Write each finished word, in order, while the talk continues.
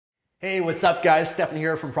Hey, what's up guys? Stefan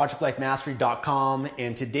here from projectlifemastery.com,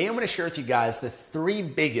 and today I'm going to share with you guys the three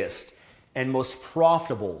biggest and most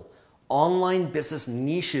profitable online business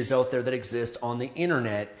niches out there that exist on the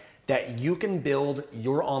internet that you can build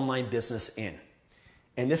your online business in.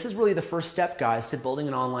 And this is really the first step, guys, to building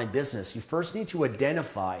an online business. You first need to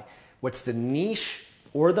identify what's the niche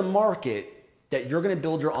or the market that you're going to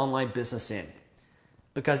build your online business in.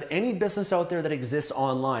 Because any business out there that exists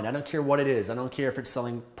online, I don't care what it is. I don't care if it's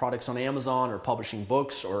selling products on Amazon or publishing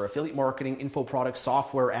books or affiliate marketing, info products,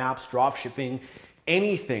 software, apps, drop shipping,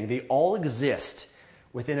 anything. They all exist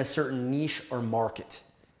within a certain niche or market.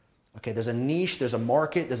 Okay, there's a niche, there's a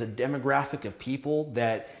market, there's a demographic of people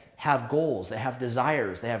that have goals, they have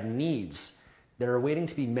desires, they have needs that are waiting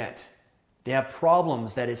to be met. They have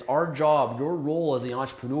problems that it's our job, your role as the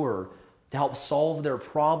entrepreneur, to help solve their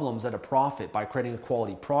problems at a profit by creating a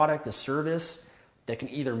quality product, a service that can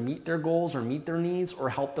either meet their goals or meet their needs or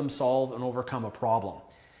help them solve and overcome a problem.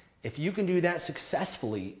 If you can do that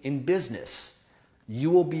successfully in business, you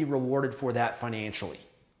will be rewarded for that financially.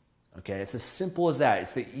 Okay, it's as simple as that.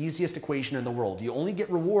 It's the easiest equation in the world. You only get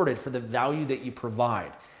rewarded for the value that you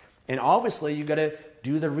provide. And obviously, you got to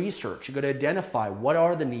do the research. You got to identify what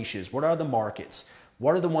are the niches, what are the markets,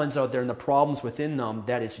 what are the ones out there and the problems within them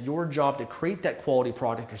that it's your job to create that quality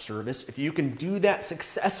product or service. If you can do that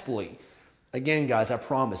successfully, again, guys, I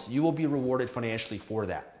promise you will be rewarded financially for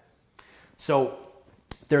that. So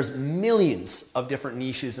there's millions of different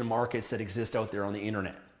niches and markets that exist out there on the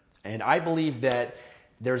internet. And I believe that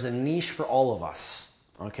there's a niche for all of us.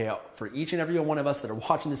 Okay, for each and every one of us that are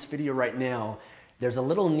watching this video right now, there's a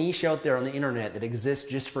little niche out there on the internet that exists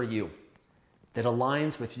just for you, that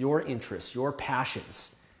aligns with your interests, your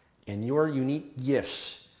passions, and your unique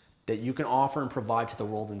gifts that you can offer and provide to the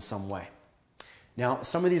world in some way. Now,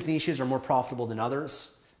 some of these niches are more profitable than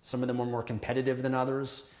others. Some of them are more competitive than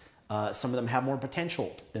others. Some of them have more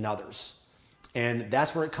potential than others. And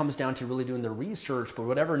that's where it comes down to really doing the research. But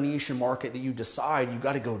whatever niche and market that you decide, you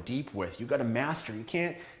got to go deep with. You got to master. You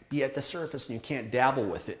can't be at the surface and you can't dabble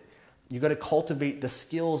with it. You got to cultivate the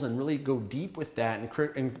skills and really go deep with that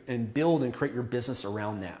and build and create your business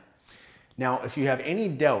around that. Now, if you have any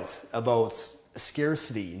doubts about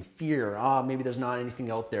scarcity and fear, maybe there's not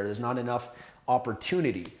anything out there, there's not enough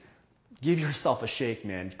opportunity, give yourself a shake,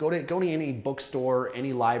 man. Go to any bookstore,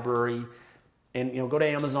 any library, and go to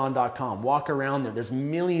Amazon.com. Walk around there. There's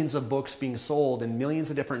millions of books being sold in millions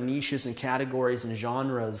of different niches and categories and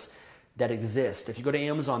genres that exist. If you go to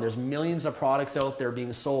Amazon, there's millions of products out there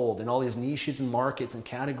being sold in all these niches and markets and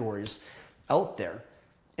categories out there.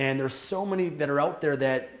 And there's so many that are out there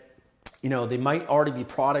that, they might already be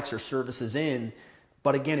products or services in,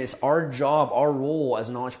 but again, it's our job, our role as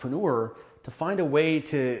an entrepreneur to find a way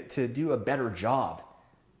to do a better job.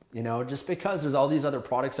 Just because there's all these other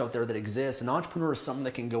products out there that exist, an entrepreneur is someone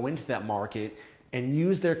that can go into that market and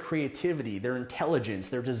use their creativity, their intelligence,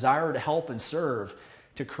 their desire to help and serve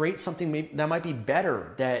to create something that might be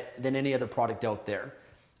better than any other product out there,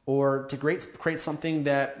 or to create something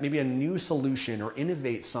that maybe a new solution or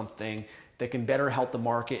innovate something that can better help the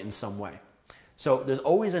market in some way. So there's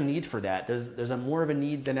always a need for that. There's a more of a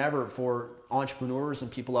need than ever for entrepreneurs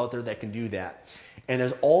and people out there that can do that. And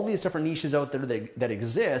there's all these different niches out there that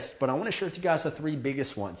exist, but I want to share with you guys the three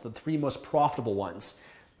biggest ones, the three most profitable ones.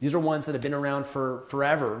 These are ones that have been around for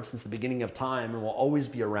forever, since the beginning of time, and will always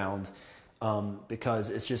be around. Because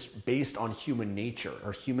it's just based on human nature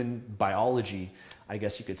or human biology, I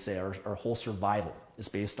guess you could say, our whole survival is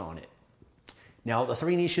based on it. Now, the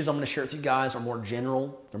three niches I'm going to share with you guys are more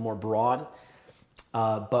general, they're more broad,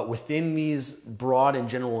 but within these broad and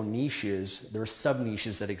general niches, there are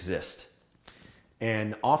sub-niches that exist.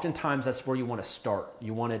 And oftentimes that's where you want to start.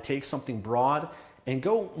 You want to take something broad and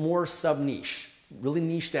go more sub-niche, really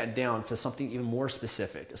niche that down to something even more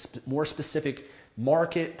specific, a more specific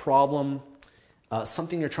market, problem,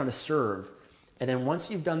 something you're trying to serve. And then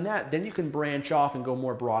once you've done that, then you can branch off and go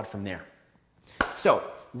more broad from there. So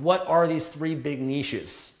what are these three big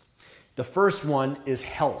niches? The first one is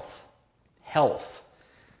health. Health.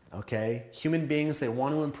 Okay? Human beings, they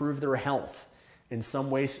want to improve their health in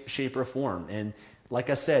some way, shape, or form. And like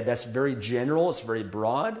I said, that's very general, it's very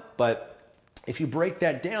broad, but if you break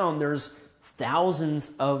that down, there's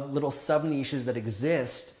thousands of little sub-niches that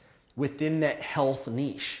exist within that health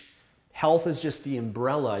niche. Health is just the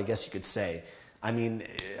umbrella, I guess you could say. I mean,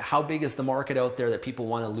 how big is the market out there that people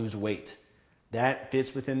want to lose weight? That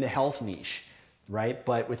fits within the health niche, right?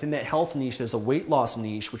 But within that health niche, there's a weight loss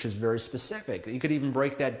niche, which is very specific. You could even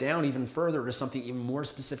break that down even further to something even more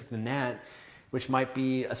specific than that, which might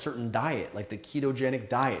be a certain diet, like the ketogenic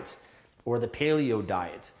diet or the paleo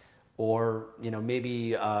diet, or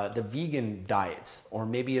maybe the vegan diet, or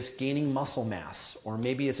maybe it's gaining muscle mass, or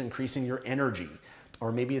maybe it's increasing your energy,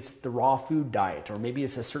 or maybe it's the raw food diet, or maybe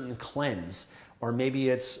it's a certain cleanse, or maybe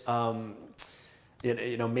it's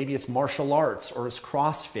maybe it's martial arts, or it's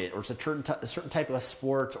CrossFit, or it's a certain type of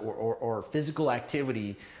sport or physical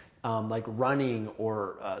activity, like running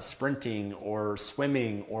or sprinting or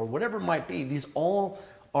swimming or whatever it might be. These all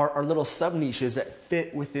are little sub niches that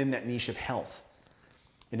fit within that niche of health.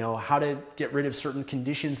 How to get rid of certain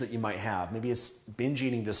conditions that you might have. Maybe it's binge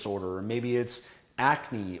eating disorder, or maybe it's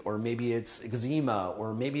acne, or maybe it's eczema,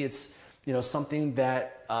 or maybe it's something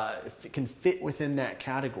that can fit within that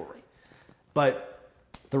category. But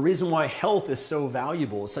the reason why health is so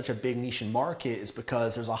valuable, is such a big niche and market, is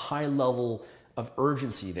because there's a high level of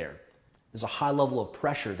urgency there. There's a high level of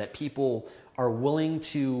pressure that people are willing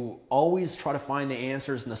to always try to find the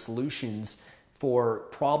answers and the solutions for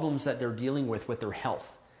problems that they're dealing with their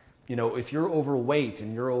health. If you're overweight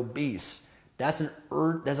and you're obese, there's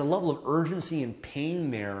a level of urgency and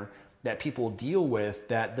pain there that people deal with,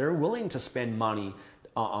 that they're willing to spend money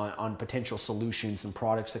on potential solutions and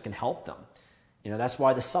products that can help them. That's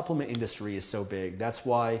why the supplement industry is so big. That's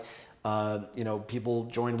why people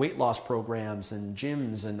join weight loss programs and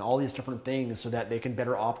gyms and all these different things, so that they can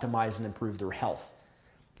better optimize and improve their health.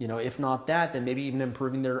 If not that, then maybe even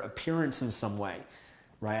improving their appearance in some way,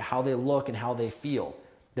 right? How they look and how they feel.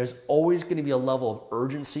 There's always going to be a level of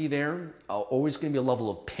urgency there, always going to be a level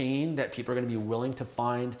of pain that people are going to be willing to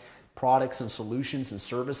find products and solutions and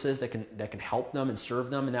services that can help them and serve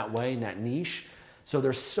them in that way, in that niche. So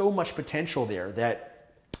there's so much potential there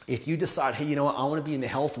that if you decide, hey, I want to be in the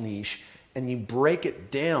health niche, and you break it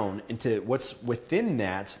down into what's within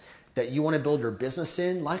that you want to build your business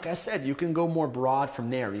in, like I said, you can go more broad from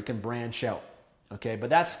there. You can branch out, okay? But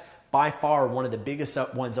that's by far one of the biggest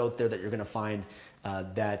ones out there that you're going to find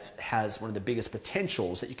that has one of the biggest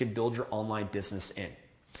potentials that you can build your online business in.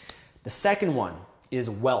 The second one is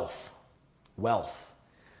wealth. Wealth,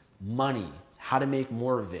 money, how to make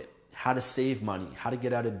more of it, how to save money, how to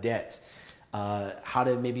get out of debt, how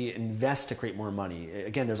to maybe invest to create more money.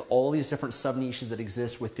 Again, there's all these different sub-niches that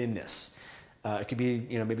exist within this. It could be,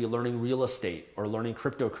 maybe learning real estate, or learning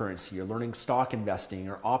cryptocurrency, or learning stock investing,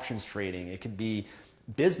 or options trading. It could be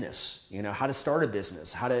business, how to start a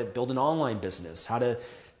business, how to build an online business, how to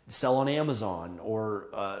sell on Amazon, or,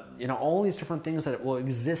 all these different things that will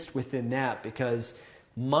exist within that, because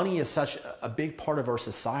money is such a big part of our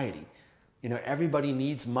society. Everybody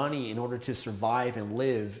needs money in order to survive and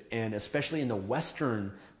live. And especially in the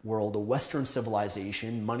Western world, the Western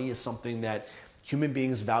civilization, money is something that human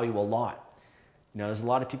beings value a lot. There's a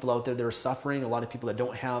lot of people out there that are suffering, a lot of people that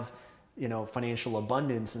don't have, financial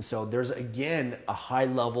abundance. And so there's, again, a high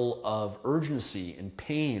level of urgency and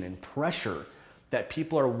pain and pressure that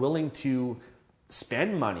people are willing to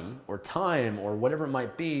spend money or time or whatever it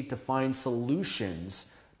might be to find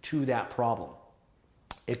solutions to that problem.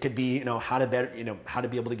 It could be, how to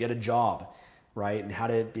be able to get a job, right? And how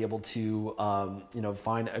to be able to,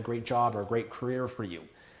 find a great job or a great career for you.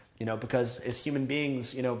 Because as human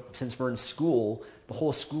beings, since we're in school, the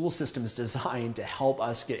whole school system is designed to help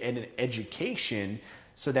us get an education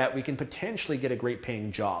so that we can potentially get a great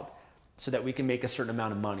paying job, so that we can make a certain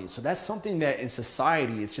amount of money. So that's something that in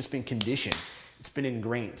society, it's just been conditioned. It's been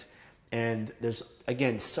ingrained. And there's,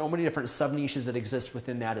 again, so many different sub-niches that exist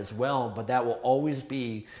within that as well, but that will always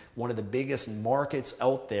be one of the biggest markets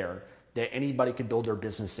out there that anybody could build their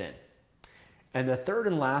business in. And the third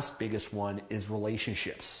and last biggest one is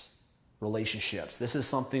relationships. Relationships. This is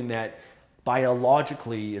something that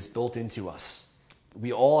biologically is built into us.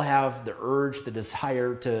 We all have the urge, the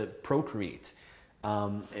desire to procreate.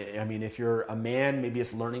 If you're a man, maybe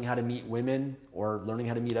it's learning how to meet women, or learning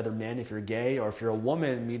how to meet other men if you're gay, or if you're a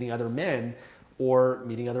woman, meeting other men, or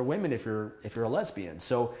meeting other women if you're a lesbian.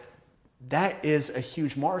 So that is a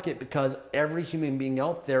huge market, because every human being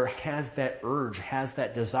out there has that urge, has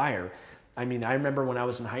that desire. I remember when I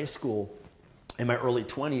was in high school, in my early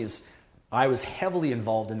 20s, I was heavily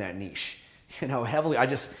involved in that niche. Heavily.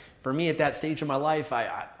 For me at that stage of my life,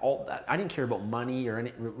 I didn't care about money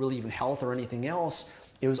or really even health or anything else.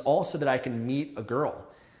 It was also that I can meet a girl,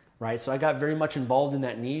 right? So I got very much involved in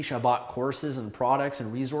that niche. I bought courses and products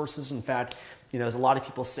and resources. In fact, as a lot of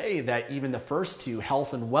people say, that even the first two,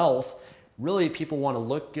 health and wealth, really people want to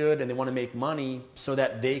look good and they want to make money so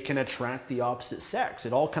that they can attract the opposite sex.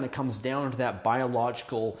 It all kind of comes down to that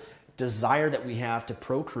biological desire that we have to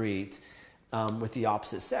procreate with the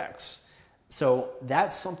opposite sex. So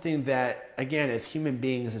that's something that, again, as human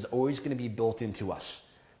beings is always going to be built into us.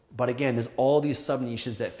 But again, there's all these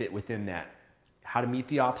sub-niches that fit within that. How to meet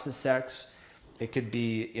the opposite sex, It could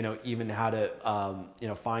be, even how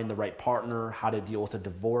to, find the right partner, how to deal with a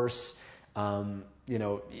divorce.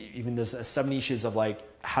 Even there's some niches of like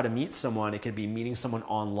how to meet someone. It could be meeting someone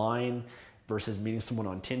online versus meeting someone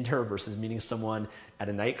on Tinder versus meeting someone at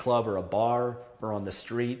a nightclub or a bar or on the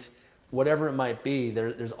street. Whatever it might be,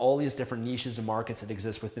 there's all these different niches and markets that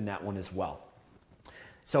exist within that one as well.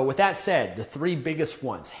 So with that said, the three biggest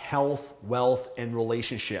ones: health, wealth, and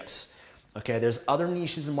relationships. Okay, there's other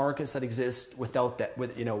niches and markets that exist without that,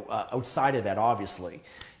 outside of that, obviously.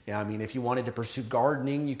 If you wanted to pursue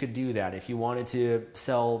gardening, you could do that. If you wanted to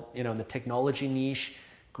sell, in the technology niche,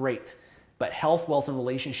 great. But health, wealth, and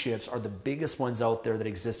relationships are the biggest ones out there that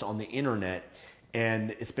exist on the internet.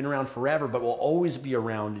 And it's been around forever, but will always be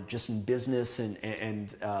around just in business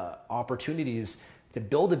and opportunities to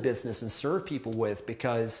build a business and serve people with,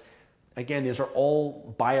 because again, these are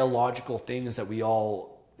all biological things that we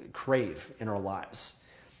all crave in our lives.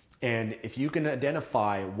 And if you can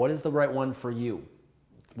identify what is the right one for you,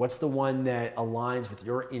 what's the one that aligns with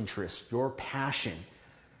your interest, your passion,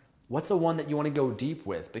 what's the one that you want to go deep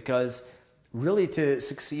with? Because really, to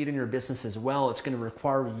succeed in your business as well, it's going to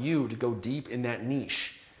require you to go deep in that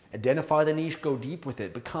niche. Identify the niche, go deep with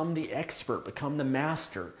it, become the expert, become the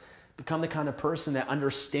master, become the kind of person that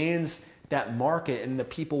understands that market and the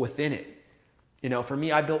people within it. For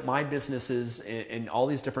me, I built my businesses in all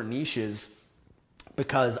these different niches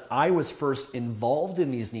because I was first involved in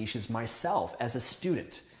these niches myself as a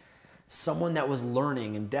student, someone that was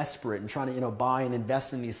learning and desperate and trying to, buy and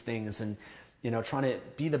invest in these things and, trying to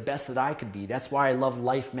be the best that I could be. That's why I love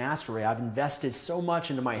life mastery. I've invested so much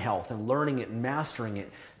into my health and learning it and mastering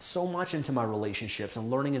it, so much into my relationships and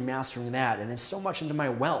learning and mastering that, and then so much into my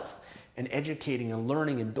wealth and educating and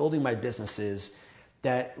learning and building my businesses,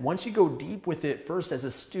 that once you go deep with it first as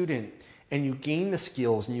a student and you gain the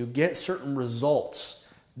skills and you get certain results,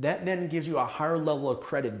 that then gives you a higher level of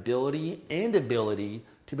credibility and ability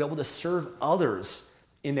to be able to serve others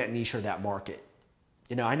in that niche or that market.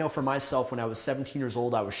 I know for myself, when I was 17 years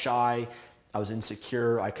old, I was shy, I was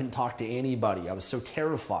insecure, I couldn't talk to anybody, I was so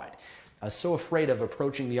terrified, I was so afraid of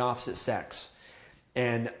approaching the opposite sex.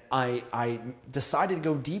 And I decided to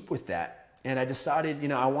go deep with that. And I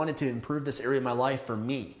decided, I wanted to improve this area of my life for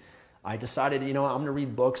me. I decided, I'm going to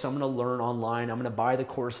read books, I'm going to learn online, I'm going to buy the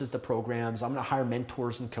courses, the programs, I'm going to hire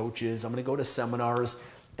mentors and coaches, I'm going to go to seminars,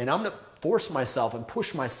 and I'm going to force myself and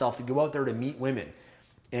push myself to go out there to meet women.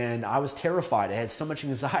 And I was terrified. I had so much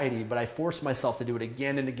anxiety, but I forced myself to do it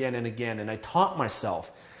again and again and again. And I taught myself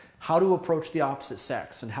how to approach the opposite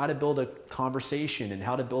sex and how to build a conversation and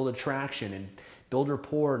how to build attraction and build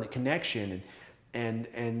rapport and a connection. And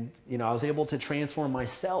I was able to transform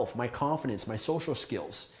myself, my confidence, my social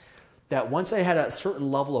skills. That once I had a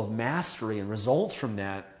certain level of mastery and results from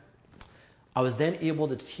that, I was then able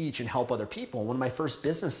to teach and help other people. One of my first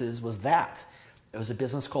businesses was that. It was a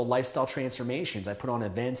business called Lifestyle Transformations. I put on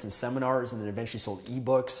events and seminars and then eventually sold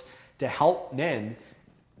ebooks to help men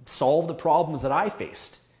solve the problems that I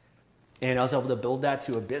faced. And I was able to build that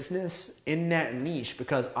to a business in that niche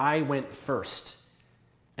because I went first.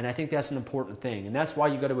 And I think that's an important thing. And that's why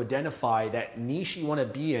you got to identify that niche you want to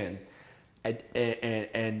be in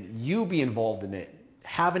and you be involved in it.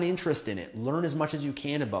 Have an interest in it. Learn as much as you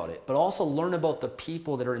can about it. But also learn about the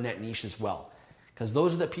people that are in that niche as well. Because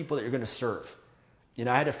those are the people that you're going to serve.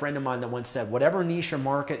 I had a friend of mine that once said, whatever niche or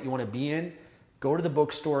market you want to be in, go to the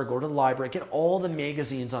bookstore, go to the library, get all the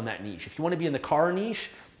magazines on that niche. If you want to be in the car niche,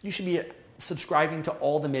 you should be subscribing to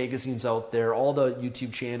all the magazines out there, all the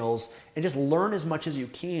YouTube channels, and just learn as much as you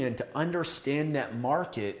can to understand that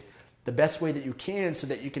market the best way that you can so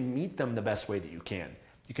that you can meet them the best way that you can.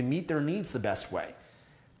 You can meet their needs the best way.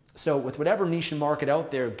 So with whatever niche and market out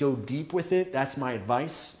there, go deep with it. That's my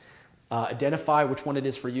advice. Identify which one it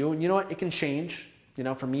is for you. And you know what? It can change.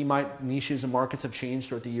 For me, my niches and markets have changed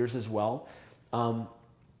throughout the years as well.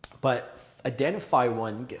 But identify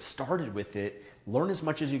one, get started with it, learn as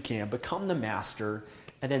much as you can, become the master,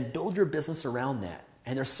 and then build your business around that.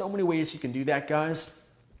 And there's so many ways you can do that, guys.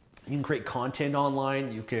 You can create content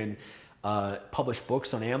online. You can publish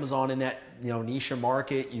books on Amazon in that niche or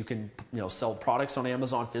market. You can sell products on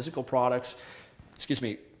Amazon, physical products. Excuse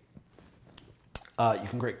me. You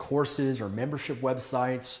can create courses or membership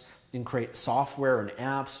websites. You can create software and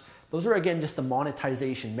apps. Those are, again, just the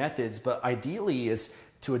monetization methods, but ideally is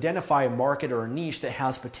to identify a market or a niche that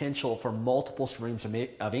has potential for multiple streams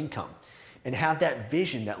of income and have that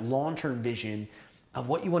vision, that long-term vision of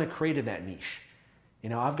what you want to create in that niche.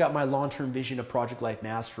 I've got my long-term vision of Project Life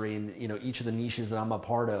Mastery and, each of the niches that I'm a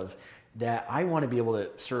part of that I want to be able to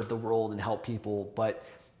serve the world and help people, but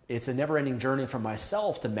it's a never-ending journey for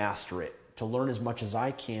myself to master it, to learn as much as I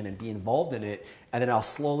can and be involved in it. And then I'll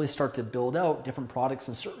slowly start to build out different products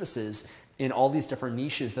and services in all these different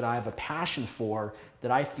niches that I have a passion for, that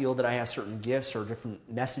I feel that I have certain gifts or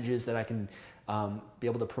different messages that I can be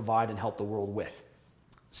able to provide and help the world with.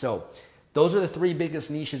 So those are the three biggest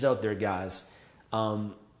niches out there, guys.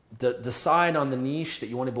 Decide on the niche that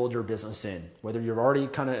you want to build your business in, whether you've already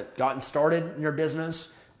kind of gotten started in your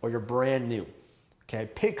business or you're brand new. Okay,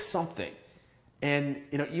 pick something. And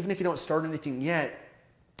even if you don't start anything yet,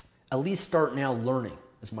 at least start now learning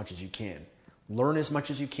as much as you can. Learn as much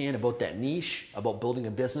as you can about that niche, about building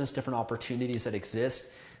a business, different opportunities that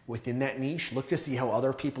exist within that niche. Look to see how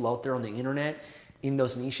other people out there on the internet in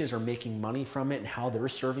those niches are making money from it and how they're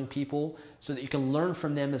serving people, so that you can learn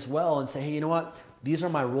from them as well and say, hey, you know what? These are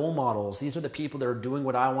my role models. These are the people that are doing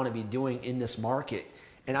what I want to be doing in this market.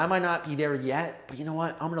 And I might not be there yet, but you know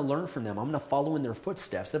what? I'm going to learn from them. I'm going to follow in their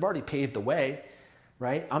footsteps. They've already paved the way,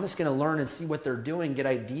 right? I'm just going to learn and see what they're doing, get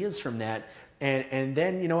ideas from that. And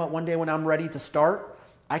then, you know what? One day when I'm ready to start,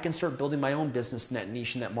 I can start building my own business in that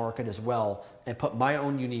niche, in that market as well, and put my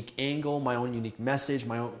own unique angle, my own unique message,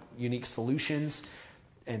 my own unique solutions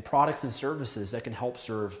and products and services that can help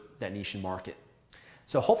serve that niche and market.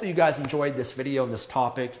 So hopefully you guys enjoyed this video and this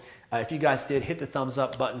topic. If you guys did, hit the thumbs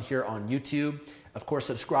up button here on YouTube. Of course,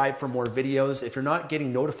 subscribe for more videos. If you're not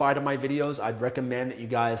getting notified of my videos, I'd recommend that you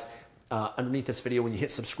guys, underneath this video, when you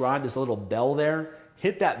hit subscribe, there's a little bell there.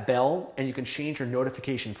 Hit that bell and you can change your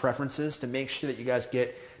notification preferences to make sure that you guys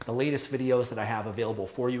get the latest videos that I have available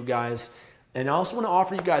for you guys. And I also want to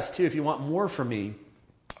offer you guys too, if you want more from me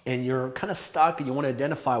and you're kind of stuck and you want to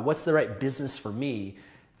identify what's the right business for me,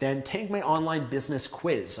 then take my online business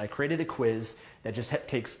quiz. I created a quiz that just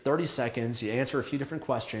takes 30 seconds. You answer a few different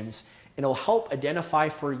questions and it'll help identify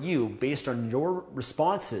for you, based on your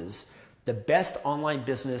responses, the best online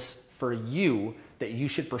business for you that you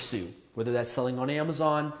should pursue. Whether that's selling on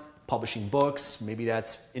Amazon, publishing books, maybe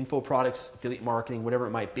that's info products, affiliate marketing, whatever it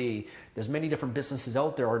might be. There's many different businesses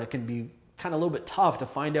out there, and it can be kind of a little bit tough to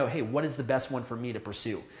find out, hey, what is the best one for me to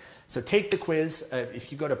pursue? So take the quiz.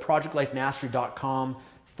 If you go to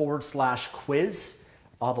projectlifemastery.com/quiz,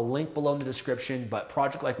 I'll have a link below in the description, but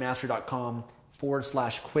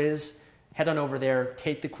projectlifemastery.com/quiz. Head on over there,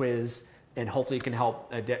 take the quiz, and hopefully it can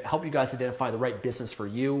help you guys identify the right business for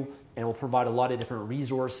you, and we'll provide a lot of different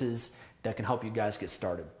resources that can help you guys get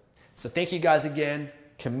started. So thank you guys again.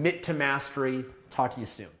 Commit to mastery. Talk to you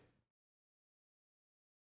soon.